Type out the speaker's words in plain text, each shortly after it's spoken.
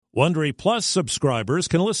Wondery Plus subscribers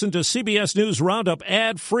can listen to CBS News Roundup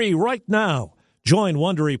ad-free right now. Join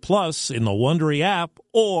Wondery Plus in the Wondery app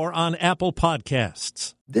or on Apple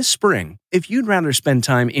Podcasts. This spring, if you'd rather spend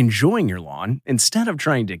time enjoying your lawn instead of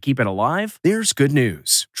trying to keep it alive, there's good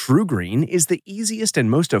news. True Green is the easiest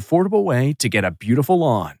and most affordable way to get a beautiful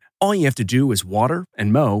lawn. All you have to do is water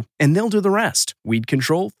and mow, and they'll do the rest. Weed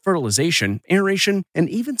control, fertilization, aeration, and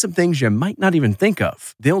even some things you might not even think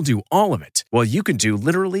of. They'll do all of it, while you can do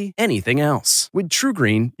literally anything else. With True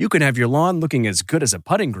Green, you can have your lawn looking as good as a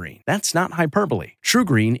putting green. That's not hyperbole. True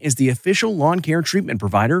Green is the official lawn care treatment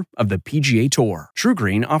provider of the PGA Tour. True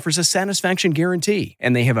Green offers a satisfaction guarantee,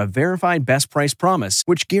 and they have a verified best price promise,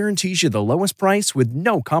 which guarantees you the lowest price with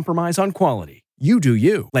no compromise on quality. You do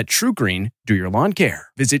you. Let True Green do your lawn care.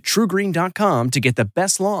 Visit TrueGreen.com to get the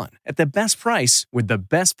best lawn at the best price with the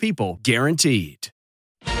best people guaranteed.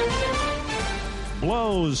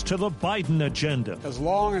 Blows to the Biden agenda. As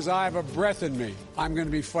long as I have a breath in me, I'm going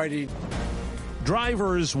to be fighting.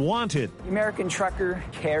 Drivers wanted. The American trucker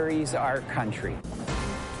carries our country.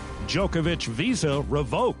 Djokovic visa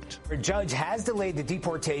revoked. A judge has delayed the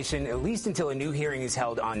deportation at least until a new hearing is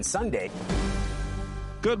held on Sunday.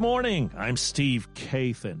 Good morning. I'm Steve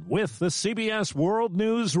Kathan with the CBS World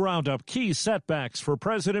News Roundup. Key setbacks for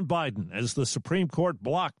President Biden as the Supreme Court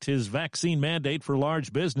blocked his vaccine mandate for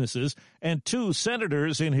large businesses, and two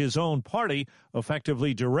senators in his own party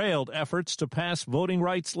effectively derailed efforts to pass voting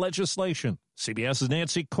rights legislation. CBS's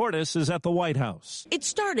Nancy Cordes is at the White House. It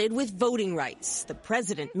started with voting rights. The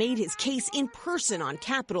president made his case in person on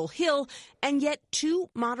Capitol Hill, and yet two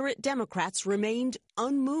moderate Democrats remained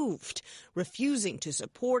unmoved, refusing to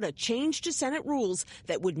support a change to Senate rules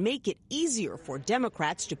that would make it easier for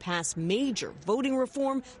Democrats to pass major voting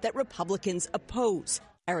reform that Republicans oppose.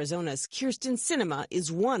 Arizona's Kirsten Sinema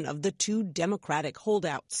is one of the two Democratic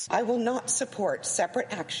holdouts. I will not support separate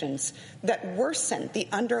actions that worsen the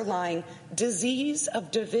underlying disease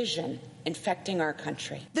of division infecting our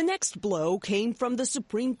country. The next blow came from the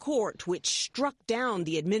Supreme Court, which struck down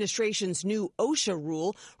the administration's new OSHA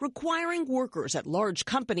rule requiring workers at large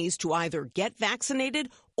companies to either get vaccinated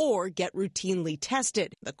or get routinely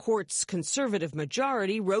tested. The court's conservative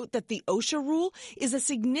majority wrote that the OSHA rule is a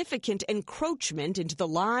significant encroachment into the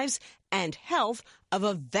lives and health of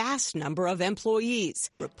a vast number of employees.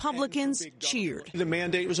 Republicans cheered. The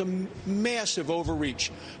mandate was a massive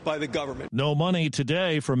overreach by the government. No money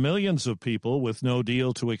today for millions of people with no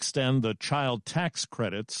deal to extend the child tax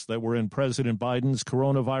credits that were in President Biden's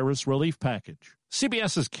coronavirus relief package.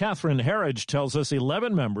 CBS's Catherine Herridge tells us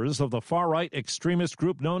 11 members of the far-right extremist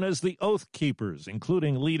group known as the Oath Keepers,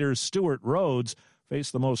 including leader Stuart Rhodes,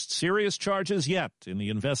 face the most serious charges yet in the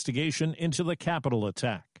investigation into the Capitol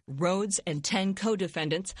attack. Rhodes and 10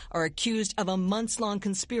 co-defendants are accused of a months-long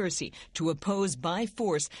conspiracy to oppose by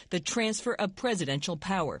force the transfer of presidential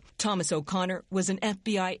power. Thomas O'Connor was an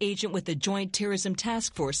FBI agent with the Joint Terrorism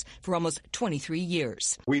Task Force for almost 23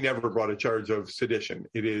 years. We never brought a charge of sedition.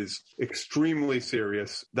 It is extremely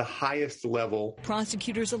serious, the highest level.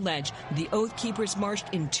 Prosecutors allege the Oath Keepers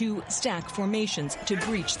marched in two stack formations to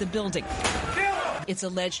breach the building. It's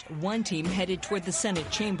alleged one team headed toward the Senate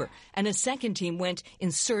chamber, and a second team went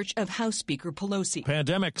in search of House Speaker Pelosi.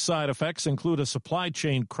 Pandemic side effects include a supply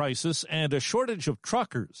chain crisis and a shortage of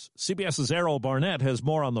truckers. CBS's Errol Barnett has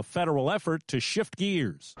more on the federal effort to shift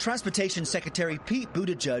gears. Transportation Secretary Pete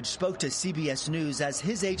Buttigieg spoke to CBS News as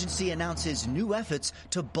his agency announces new efforts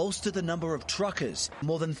to bolster the number of truckers.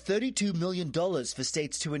 More than $32 million for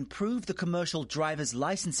states to improve the commercial driver's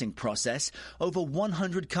licensing process, over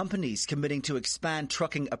 100 companies committing to expand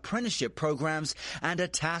trucking apprenticeship programs, and a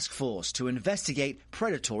task force to investigate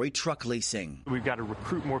predatory truck leasing. We've got to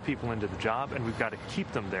recruit more people into the job, and we've got to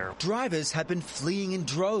keep them there. Drivers have been fleeing in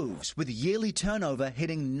droves, with yearly turnover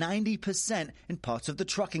hitting 90% in parts of the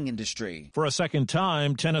trucking industry. For a second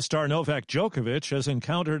time, tennis star Novak Djokovic has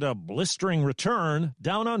encountered a blistering return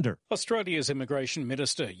down under. Australia's immigration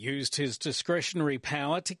minister used his discretionary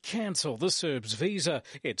power to cancel the Serb's visa.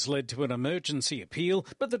 It's led to an emergency appeal,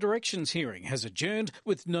 but the directions hearing has adjourned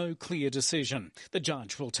with no clear decision. The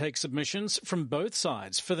judge will take submissions from both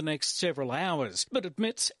sides for the next several hours, but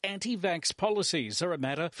admits anti-vax policies are a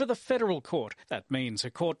matter for the federal court. That means a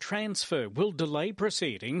court transfer will delay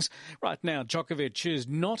proceedings. Right now, Djokovic is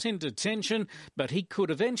not in detention, but he could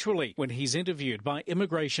eventually when he's interviewed by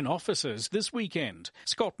immigration officers this weekend.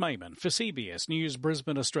 Scott Mayman for CBS News,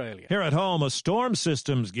 Brisbane, Australia. Here at home, a storm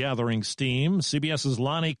system's gathering steam. CBS's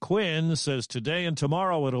Lonnie Quinn says today and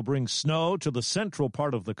tomorrow it'll bring snow to the central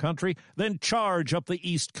part of the country, then charge up the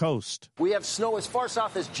East Coast. We have snow as far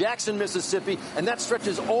south as Jackson, Mississippi, and that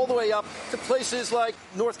stretches all the way up to places like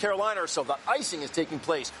North Carolina or so. The icing is taking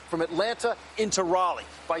place from Atlanta into Raleigh.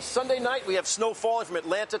 By Sunday night, we have snow falling from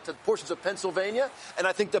Atlanta to portions of Pennsylvania, and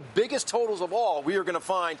I think the biggest totals of all we are going to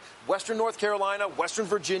find western North Carolina, western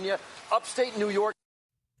Virginia, upstate New York.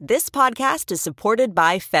 This podcast is supported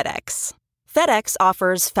by FedEx. FedEx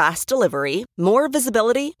offers fast delivery, more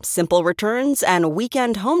visibility, simple returns, and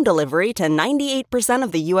weekend home delivery to 98%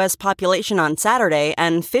 of the U.S. population on Saturday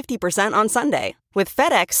and 50% on Sunday. With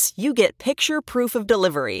FedEx, you get picture proof of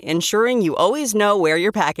delivery, ensuring you always know where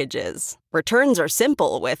your package is. Returns are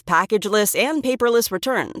simple with packageless and paperless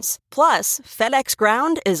returns. Plus, FedEx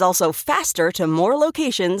Ground is also faster to more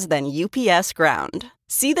locations than UPS Ground.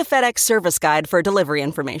 See the FedEx service guide for delivery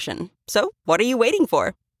information. So, what are you waiting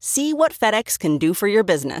for? See what FedEx can do for your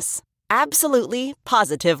business. Absolutely,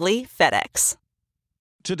 positively FedEx.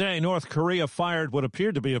 Today, North Korea fired what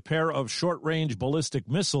appeared to be a pair of short-range ballistic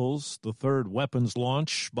missiles, the third weapons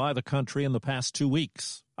launch by the country in the past 2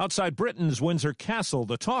 weeks. Outside Britain's Windsor Castle,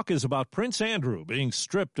 the talk is about Prince Andrew being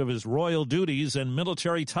stripped of his royal duties and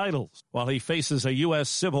military titles, while he faces a U.S.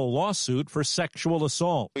 civil lawsuit for sexual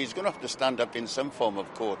assault. He's going to have to stand up in some form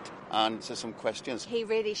of court and answer some questions. He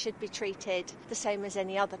really should be treated the same as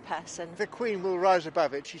any other person. The Queen will rise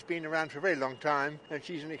above it. She's been around for a very long time, and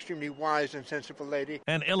she's an extremely wise and sensible lady.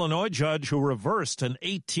 An Illinois judge who reversed an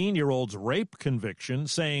 18-year-old's rape conviction,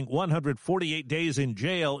 saying 148 days in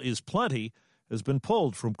jail is plenty, has been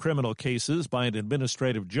pulled from criminal cases by an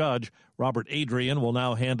administrative judge. Robert Adrian will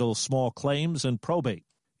now handle small claims and probate.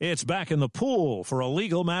 It's back in the pool for a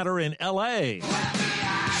legal matter in L.A.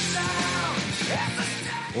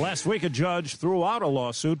 Last week, a judge threw out a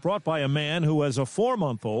lawsuit brought by a man who, as a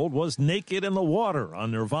 4-month-old, was naked in the water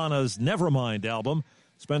on Nirvana's Nevermind album.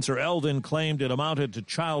 Spencer Eldon claimed it amounted to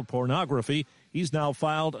child pornography. He's now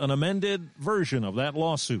filed an amended version of that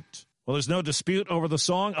lawsuit. Well, there's no dispute over the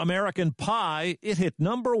song American Pie. It hit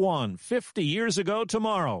number 1 50 years ago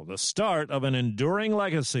tomorrow, the start of an enduring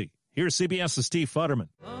legacy. Here's CBS's Steve Futterman.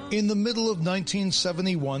 In the middle of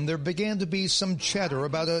 1971, there began to be some chatter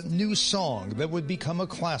about a new song that would become a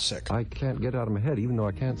classic. I can't get it out of my head, even though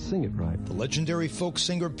I can't sing it right. The legendary folk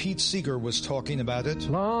singer Pete Seeger was talking about it.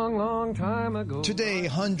 Long, long time ago. Today,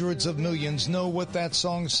 hundreds of millions know what that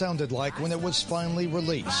song sounded like when it was finally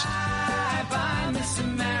released. Bye, bye, Miss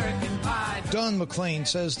American Pie. Don McLean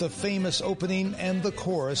says the famous opening and the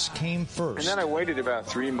chorus came first. And then I waited about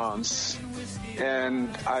 3 months, and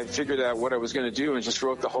I figured out what I was going to do and just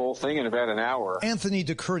wrote the whole thing in about an hour. Anthony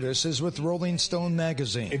DeCurtis is with Rolling Stone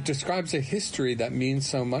magazine. It describes a history that means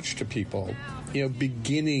so much to people,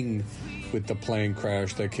 beginning with the plane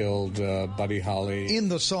crash that killed Buddy Holly. In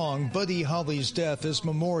the song, Buddy Holly's death is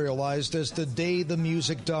memorialized as the day the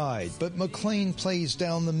music died, but McLean plays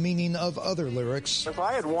down the meaning of other lyrics. If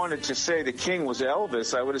I had wanted to say the king was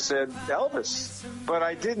Elvis, I would have said Elvis, but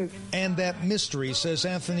I didn't. And that mystery, says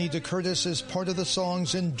Anthony DeCurtis, is part of the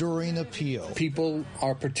song's enduring appeal. People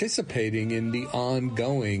are participating in the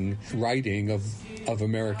ongoing writing of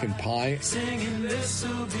American Pie. Singing,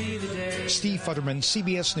 this'll be the day. Steve Futterman,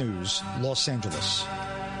 CBS News, Los Angeles.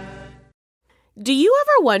 Do you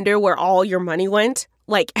ever wonder where all your money went?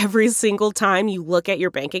 Like every single time you look at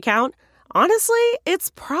your bank account? Honestly,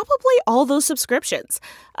 it's probably all those subscriptions.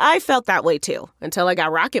 I felt that way too, until I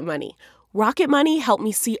got Rocket Money. Rocket Money helped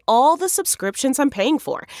me see all the subscriptions I'm paying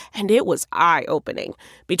for, and it was eye-opening.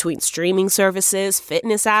 Between streaming services,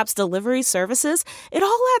 fitness apps, delivery services, it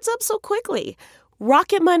all adds up so quickly.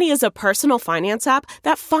 Rocket Money is a personal finance app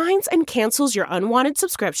that finds and cancels your unwanted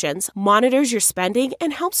subscriptions, monitors your spending,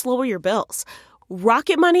 and helps lower your bills.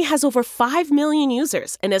 Rocket Money has over 5 million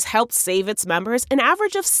users and has helped save its members an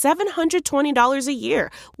average of $720 a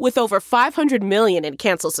year, with over 500 million in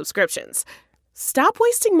canceled subscriptions. Stop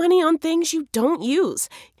wasting money on things you don't use.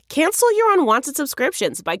 Cancel your unwanted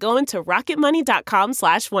subscriptions by going to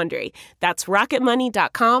rocketmoney.com/Wondery. That's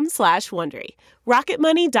rocketmoney.com/Wondery.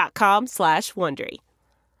 rocketmoney.com/Wondery.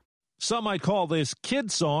 Some might call this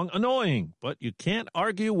kid song annoying, but you can't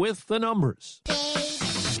argue with the numbers.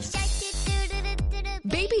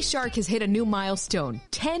 Baby Shark has hit a new milestone,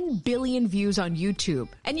 10 billion views on YouTube.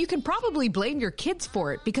 And you can probably blame your kids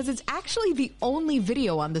for it because it's actually the only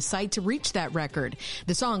video on the site to reach that record.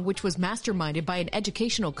 The song, which was masterminded by an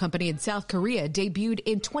educational company in South Korea, debuted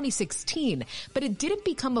in 2016, but it didn't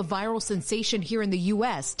become a viral sensation here in the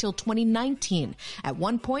U.S. till 2019. At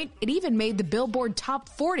one point, it even made the Billboard Top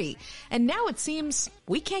 40, and now it seems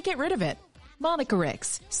we can't get rid of it. Monica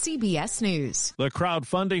Ricks, CBS News. The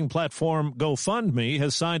crowdfunding platform GoFundMe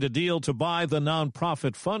has signed a deal to buy the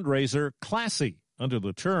nonprofit fundraiser Classy. Under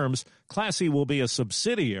the terms, Classy will be a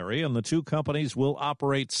subsidiary, and the two companies will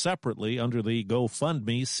operate separately under the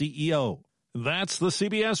GoFundMe CEO. That's the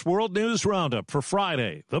CBS World News Roundup for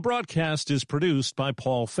Friday. The broadcast is produced by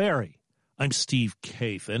Paul Ferry. I'm Steve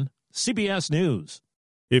Kathan, CBS News.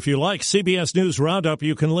 If you like CBS News Roundup,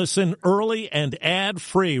 you can listen early and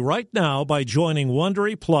ad-free right now by joining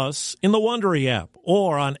Wondery Plus in the Wondery app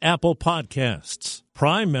or on Apple Podcasts.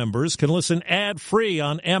 Prime members can listen ad-free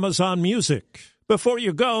on Amazon Music. Before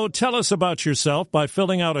you go, tell us about yourself by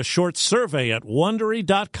filling out a short survey at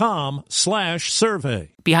Wondery.com/survey.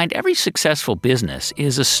 Behind every successful business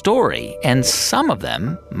is a story, and some of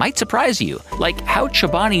them might surprise you. Like how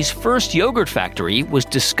Chobani's first yogurt factory was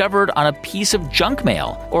discovered on a piece of junk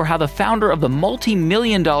mail, or how the founder of the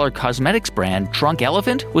multi-million-dollar cosmetics brand Drunk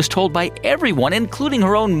Elephant was told by everyone, including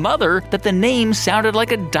her own mother, that the name sounded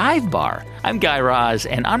like a dive bar. I'm Guy Raz,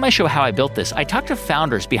 and on my show How I Built This, I talk to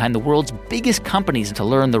founders behind the world's biggest companies to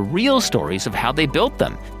learn the real stories of how they built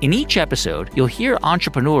them. In each episode, you'll hear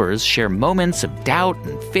entrepreneurs share moments of doubt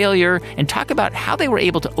and failure and talk about how they were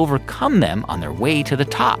able to overcome them on their way to the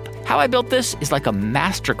top. How I Built This is like a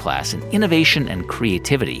masterclass in innovation and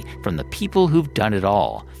creativity from the people who've done it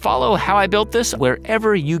all. Follow How I Built This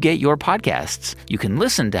wherever you get your podcasts. You can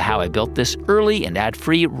listen to How I Built This early and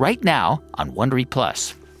ad-free right now on Wondery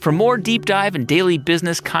Plus. For more deep dive and daily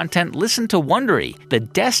business content, listen to Wondery, the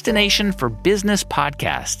destination for business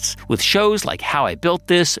podcasts. With shows like How I Built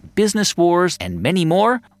This, Business Wars, and many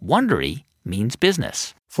more, Wondery means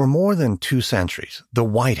business. For more than 2 centuries, the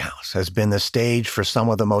White House has been the stage for some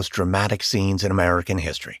of the most dramatic scenes in American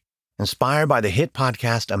history. Inspired by the hit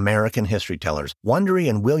podcast American History Tellers, Wondery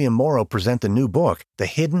and William Morrow present the new book, The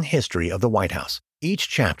Hidden History of the White House. Each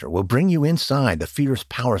chapter will bring you inside the fierce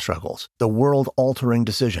power struggles, the world-altering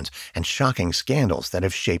decisions, and shocking scandals that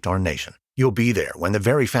have shaped our nation. You'll be there when the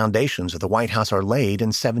very foundations of the White House are laid in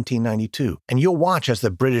 1792, and you'll watch as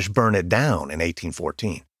the British burn it down in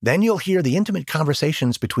 1814. Then you'll hear the intimate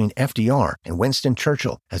conversations between FDR and Winston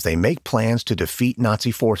Churchill as they make plans to defeat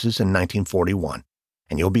Nazi forces in 1941.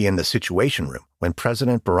 And you'll be in the Situation Room when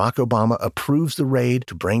President Barack Obama approves the raid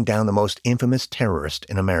to bring down the most infamous terrorist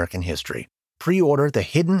in American history. Pre-order The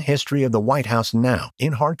Hidden History of the White House now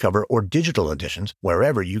in hardcover or digital editions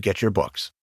wherever you get your books.